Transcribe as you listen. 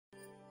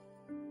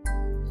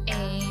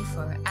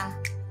for A,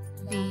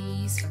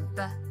 B's for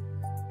B,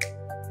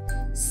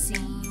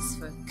 C's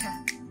for K,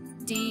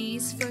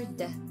 D's for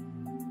D,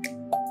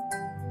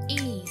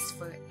 E's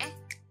for E.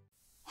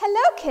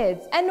 Hello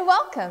kids and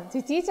welcome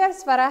to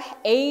Teacher's Farah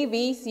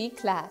ABC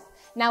class.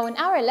 Now in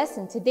our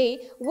lesson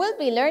today, we'll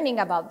be learning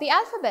about the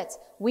alphabet.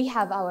 We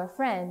have our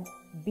friend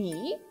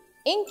B,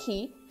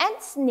 Inky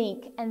and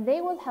Snake, and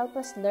they will help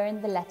us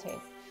learn the letters.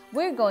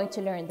 We're going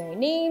to learn their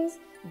names,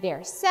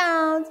 their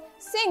sounds,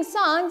 sing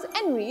songs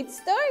and read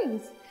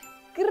stories.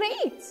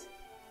 Great!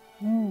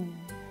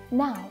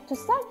 Now to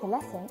start the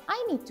lesson,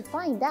 I need to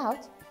find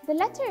out the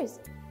letters.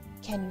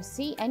 Can you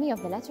see any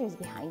of the letters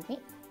behind me?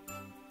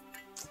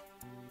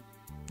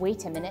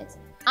 Wait a minute.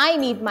 I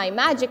need my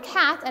magic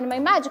hat and my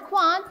magic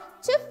wand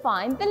to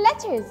find the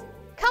letters.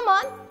 Come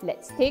on,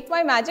 let's take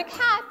my magic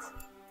hat.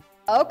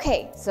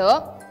 Okay,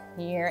 so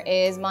here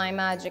is my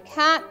magic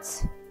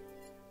hat.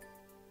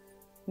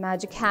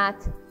 Magic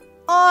hat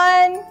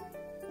on.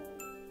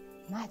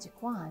 Magic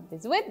wand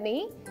is with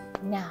me.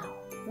 Now,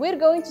 we're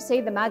going to say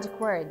the magic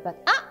word, but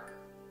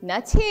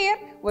not here.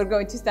 We're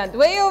going to stand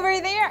way over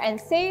there and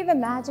say the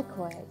magic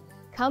word.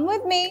 Come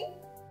with me.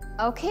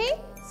 Okay,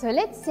 so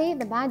let's say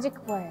the magic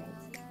word.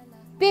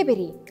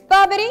 Bibbidi,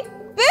 bobbidi,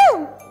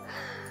 boo!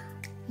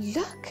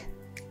 Look,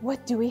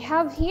 what do we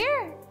have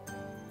here?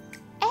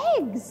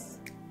 Eggs.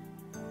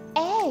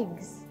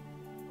 Eggs.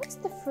 What's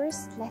the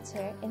first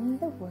letter in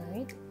the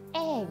word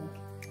egg?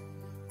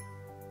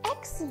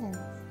 Excellent.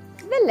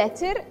 The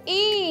letter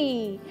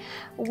E.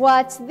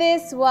 What's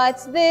this?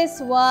 What's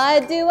this?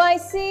 What do I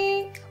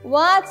see?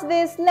 What's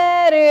this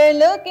letter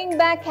looking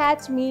back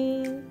at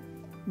me?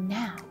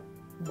 Now,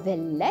 the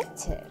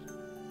letter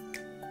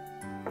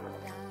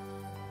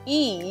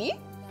E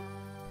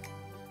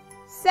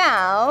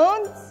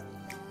sounds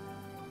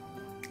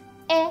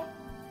E.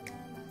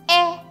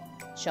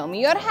 Show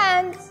me your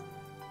hands.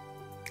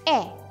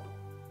 E.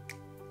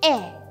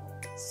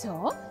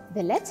 So,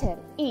 the letter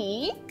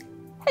E,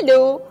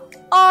 hello,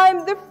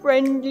 I'm the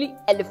friendly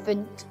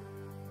elephant,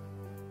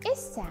 is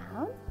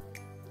sound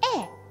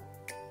E.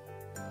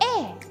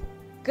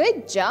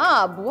 Good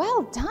job,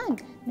 well done.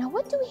 Now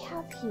what do we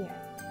have here?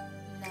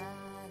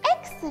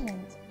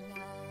 Excellent.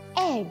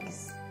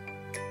 Eggs.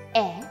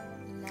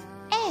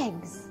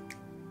 Eggs.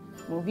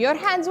 Move your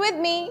hands with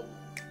me.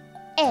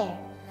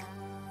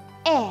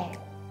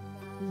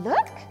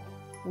 Look,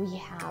 we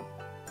have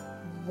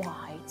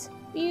white,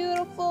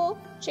 beautiful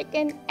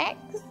chicken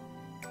eggs,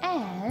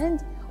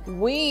 and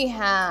we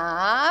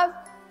have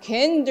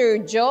Kinder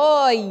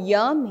Joy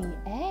yummy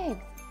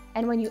eggs.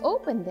 And when you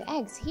open the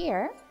eggs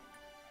here,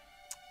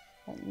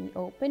 let me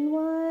open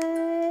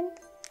one,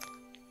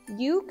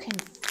 you can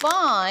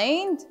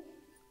find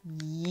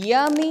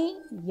yummy,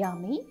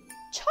 yummy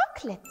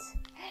chocolate.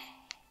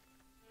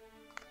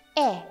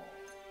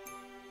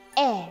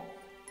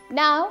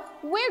 Now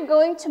we're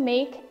going to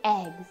make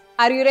eggs.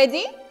 Are you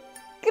ready?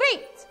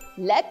 Great!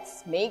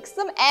 Let's make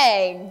some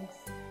eggs.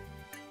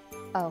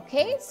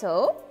 Okay,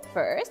 so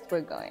first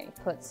we're going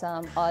to put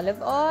some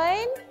olive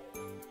oil,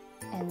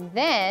 and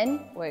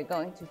then we're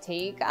going to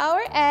take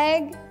our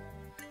egg,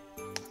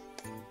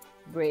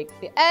 break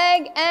the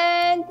egg,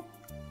 and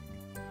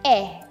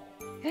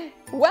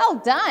well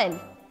done!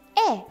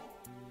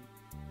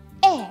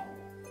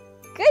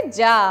 Good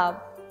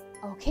job!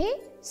 Okay,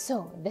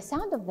 so the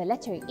sound of the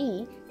letter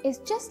E is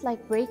just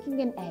like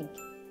breaking an egg.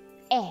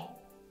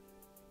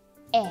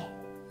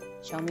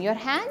 Show me your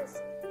hands.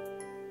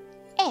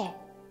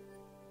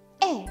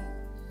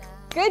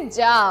 Good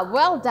job,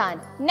 well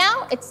done.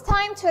 Now it's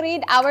time to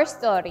read our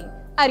story.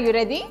 Are you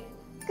ready?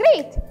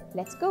 Great!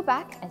 Let's go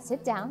back and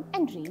sit down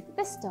and read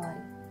the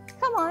story.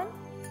 Come on.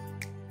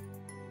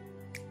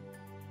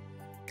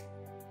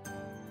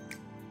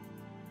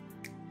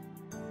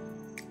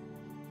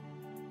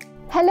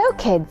 Hello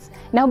kids!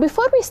 Now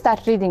before we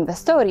start reading the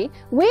story,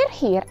 we're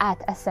here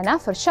at a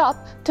Sanafar shop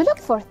to look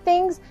for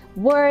things,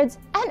 words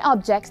and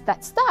objects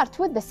that start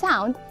with the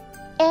sound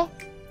E.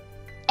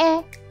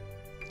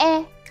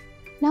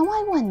 Now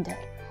I wonder,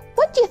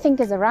 what do you think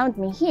is around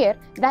me here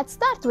that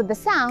starts with the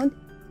sound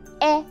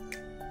E?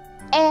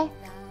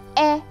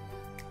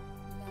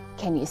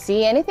 Can you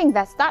see anything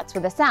that starts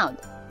with the sound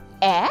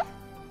E?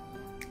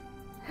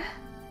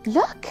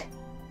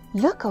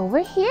 Look over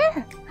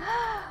here.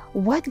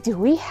 What do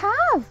we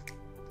have?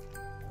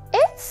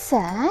 It's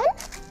an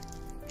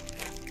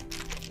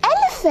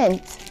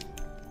elephant.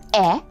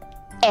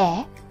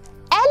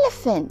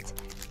 Elephant.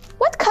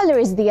 What color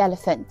is the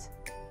elephant?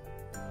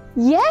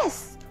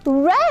 Yes,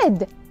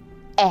 red.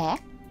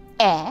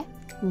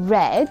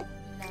 Red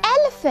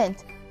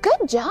elephant.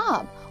 Good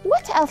job.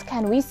 What else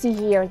can we see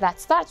here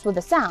that starts with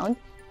the sound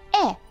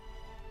E?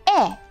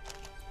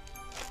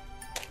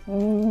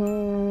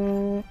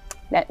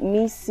 Let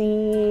me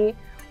see.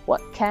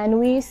 What can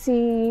we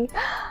see?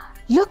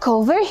 Look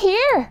over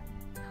here.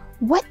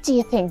 What do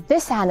you think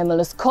this animal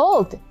is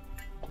called?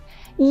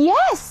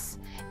 Yes,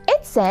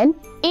 it's an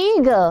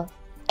eagle.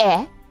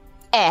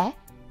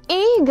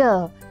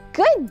 Eagle.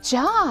 Good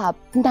job.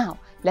 Now,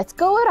 let's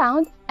go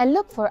around and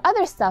look for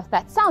other stuff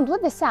that sound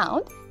with the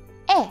sound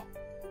E,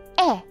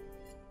 E.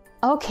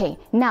 Okay,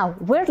 now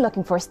we're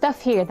looking for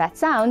stuff here that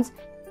sounds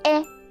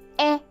E,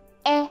 E,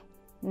 E.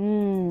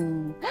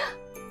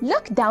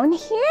 Look down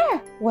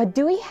here. What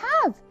do we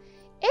have?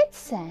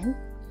 It's an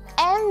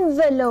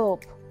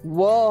envelope.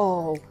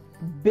 Whoa,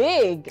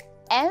 big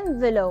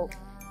envelope.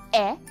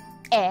 E,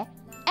 E,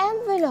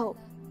 envelope.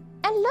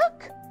 And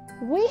look,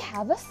 we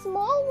have a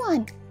small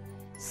one.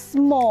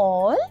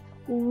 Small,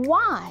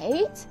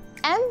 white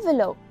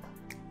envelope.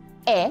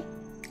 E,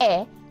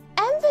 E,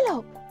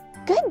 envelope.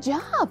 Good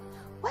job.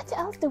 What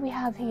else do we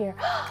have here?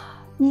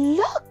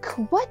 Look,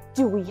 what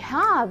do we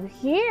have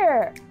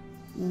here?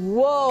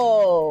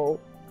 Whoa,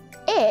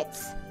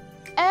 it's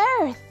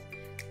earth.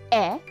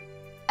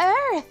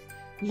 Earth.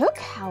 Look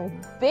how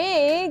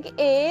big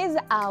is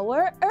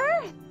our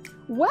earth.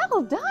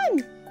 Well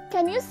done.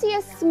 Can you see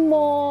a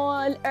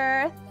small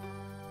earth?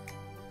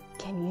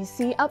 Can you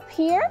see up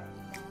here?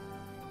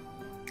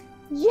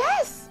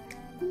 Yes,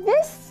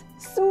 this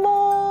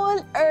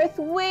small earth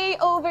way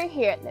over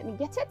here. Let me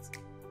get it.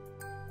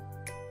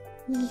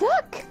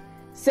 Look,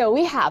 so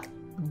we have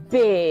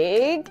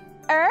big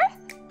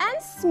earth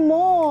and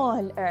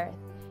small earth.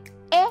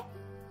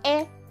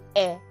 E.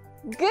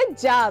 Good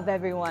job,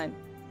 everyone.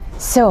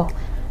 So,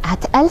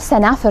 at El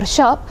Sanafir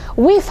shop,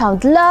 we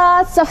found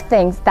lots of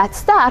things that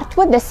start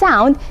with the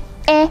sound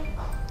E.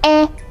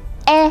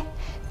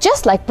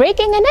 Just like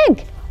breaking an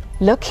egg.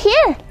 Look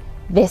here.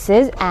 This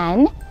is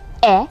an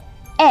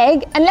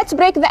egg, and let's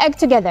break the egg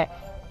together.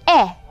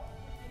 E.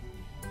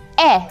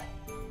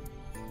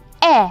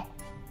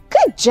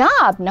 Good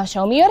job. Now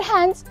show me your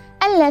hands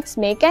and let's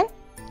make an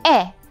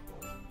E.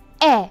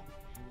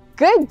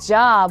 Good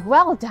job.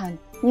 Well done.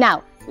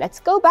 Now, let's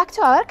go back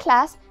to our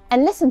class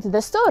and listen to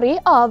the story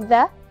of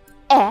the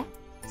E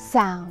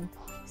sound.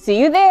 See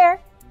you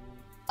there.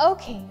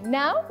 Okay,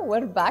 now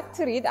we're back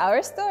to read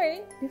our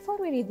story. Before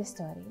we read the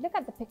story, look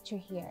at the picture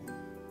here.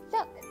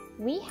 Look,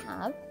 we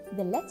have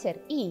the letter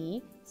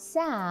E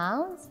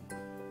sounds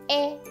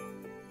E.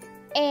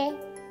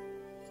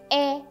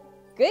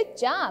 Good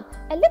job.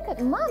 And look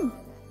at Mom.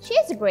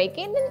 She's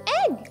breaking an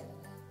egg.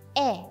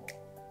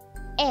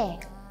 E.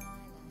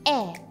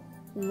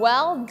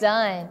 Well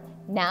done.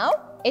 Now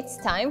it's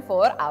time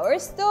for our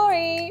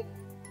story.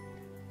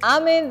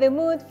 I'm in the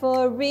mood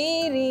for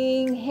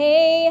reading.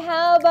 Hey,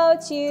 how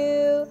about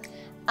you?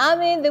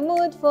 I'm in the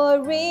mood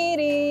for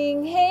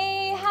reading.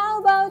 Hey, how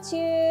about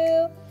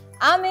you?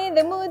 I'm in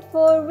the mood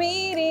for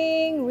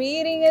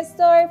reading a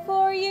story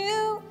for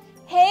you.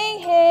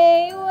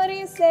 Hey, what do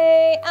you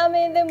say? I'm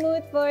in the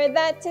mood for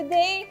that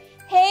today.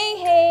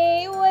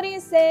 Hey, what do you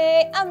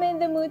say? I'm in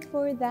the mood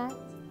for that.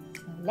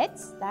 Now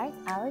let's start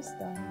our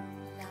story.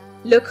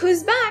 Look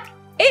who's back!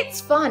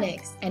 It's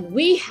Phonics, and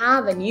we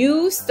have a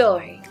new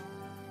story.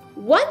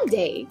 One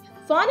day,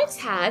 Phonics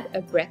had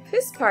a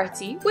breakfast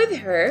party with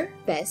her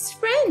best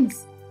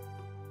friends.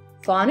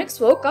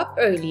 Phonics woke up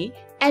early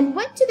and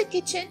went to the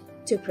kitchen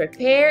to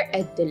prepare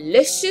a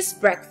delicious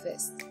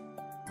breakfast.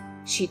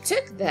 She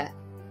took the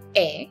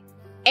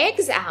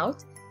eggs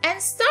out and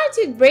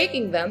started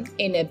breaking them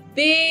in a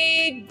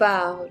big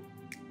bowl.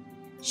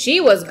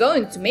 She was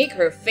going to make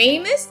her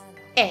famous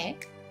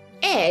egg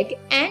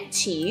and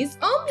cheese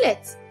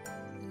omelette.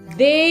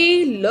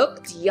 They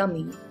looked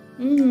yummy.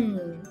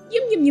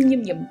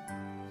 Yum.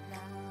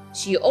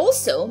 She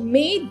also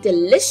made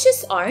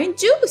delicious orange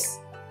juice.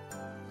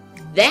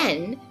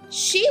 Then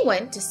she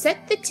went to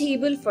set the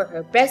table for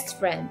her best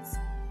friends.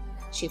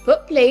 She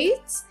put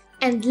plates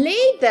and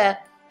laid the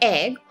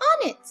egg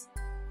on it.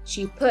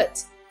 She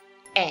put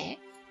an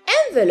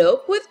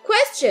envelope with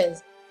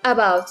questions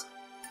about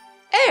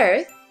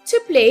Earth to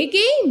play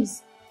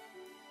games.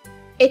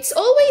 It's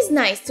always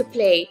nice to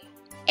play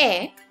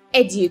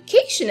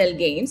educational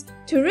games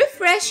to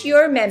refresh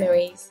your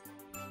memories.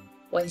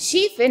 When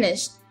she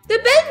finished, the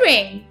bell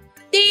rang.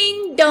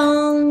 Ding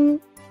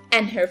dong!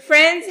 And her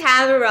friends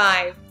have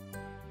arrived.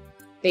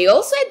 They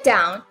all sat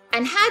down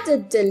and had a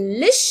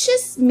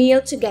delicious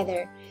meal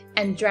together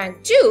and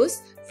drank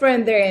juice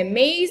from their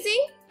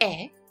amazing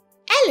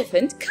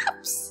elephant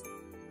cups.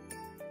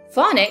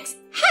 Phonics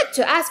had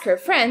to ask her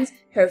friends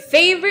her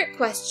favorite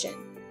question.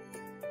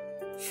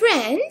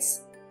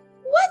 Friends,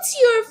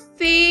 what's your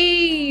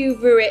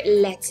favorite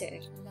letter?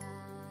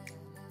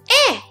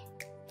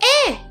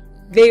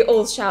 They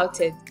all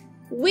shouted.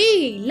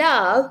 We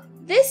love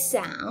the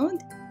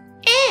sound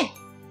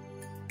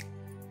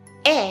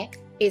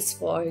is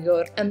for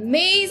your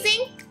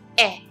amazing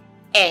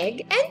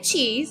egg and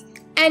cheese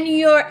and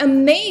your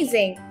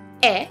amazing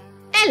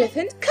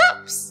elephant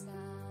cups.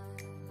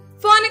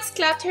 Phonics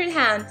clapped her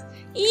hands.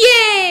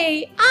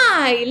 Yay!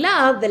 I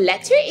love the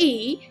letter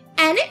E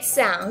and it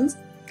sounds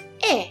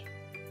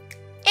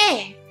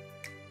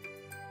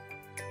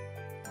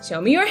Show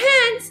me your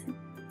hands.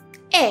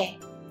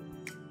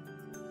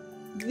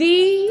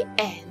 The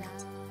end.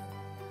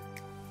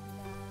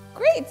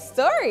 Great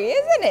story,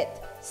 isn't it?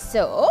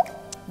 So,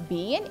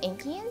 Bee and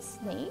Inky and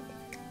Snake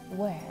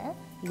were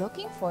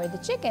looking for the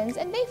chickens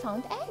and they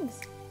found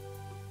eggs.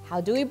 How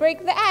do we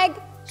break the egg?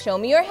 Show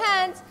me your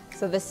hands.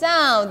 So the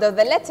sound of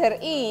the letter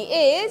E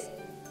is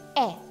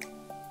E,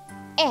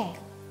 E,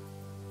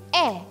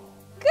 E.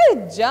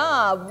 Good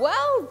job.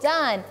 Well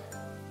done.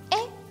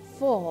 E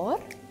for,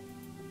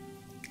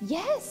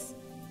 yes,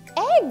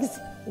 eggs.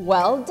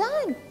 Well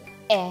done.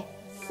 E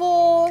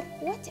for,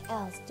 what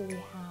else do we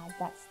have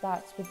that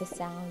starts with the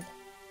sound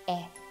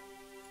E?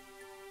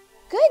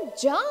 Good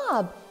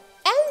job.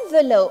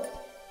 Envelope.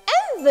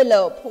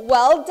 Envelope.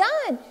 Well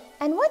done.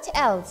 And what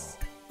else?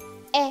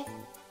 E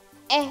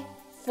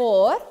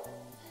for,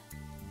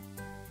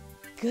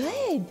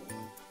 good.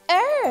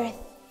 Earth.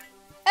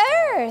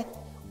 Earth.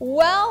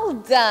 Well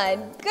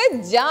done.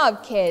 Good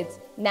job, kids.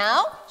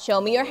 Now, show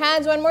me your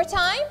hands one more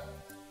time.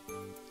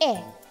 E.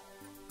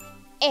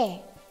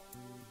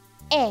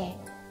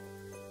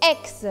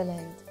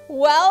 Excellent.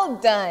 Well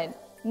done.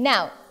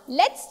 Now,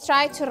 let's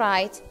try to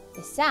write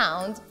the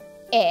sound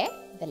E,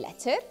 the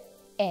letter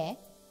E,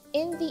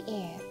 in the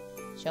air.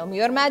 Show me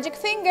your magic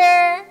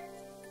finger.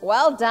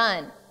 Well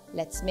done.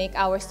 Let's make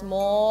our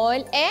small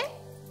E.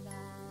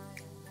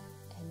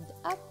 And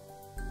up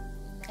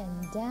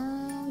and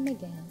down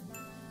again.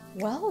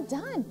 Well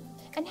done.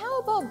 And how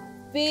about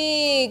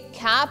big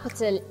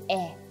capital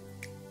E?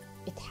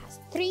 It has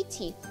 3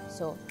 teeth.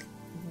 So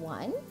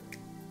 1,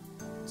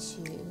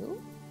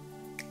 2,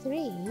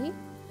 3,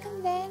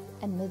 and then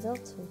a middle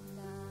tooth.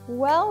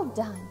 Well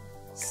done.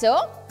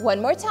 So,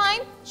 one more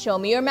time, show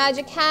me your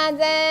magic hands,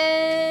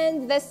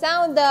 and the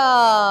sound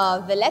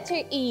of the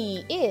letter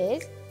E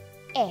is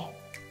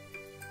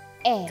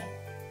E.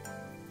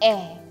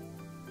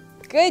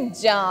 Good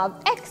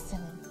job.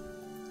 Excellent.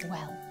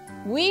 Well,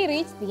 we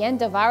reached the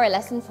end of our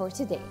lesson for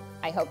today.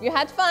 I hope you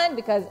had fun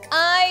because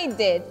I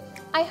did.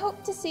 I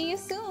hope to see you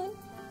soon.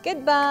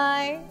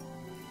 Goodbye.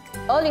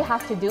 All you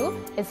have to do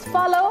is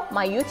follow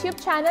my YouTube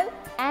channel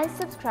and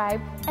subscribe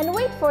and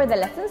wait for the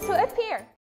lessons to appear.